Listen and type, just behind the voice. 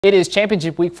It is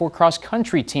championship week for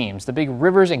cross-country teams. The big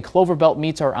Rivers and Clover Belt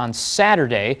meets are on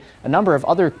Saturday. A number of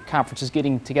other conferences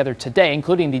getting together today,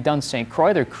 including the Dunn St.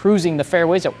 Croix. They're cruising the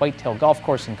fairways at Whitetail Golf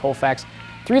Course in Colfax.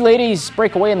 Three ladies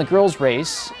break away in the girls'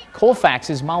 race.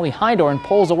 Colfax's Molly Hindorn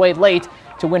pulls away late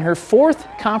to win her fourth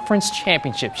conference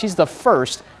championship. She's the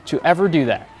first to ever do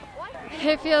that.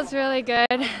 It feels really good.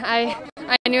 I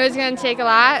knew it was going to take a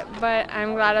lot, but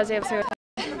I'm glad I was able to.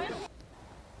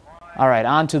 All right,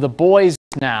 on to the boys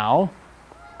now.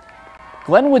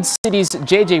 Glenwood City's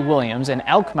J.J. Williams and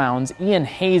Elk Mound's Ian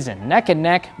Hazen neck and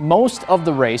neck most of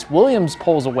the race. Williams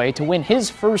pulls away to win his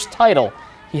first title.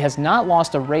 He has not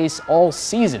lost a race all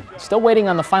season. Still waiting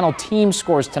on the final team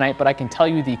scores tonight, but I can tell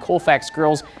you the Colfax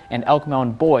girls and Elk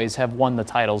Mound boys have won the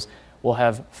titles. We'll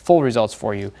have full results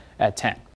for you at 10.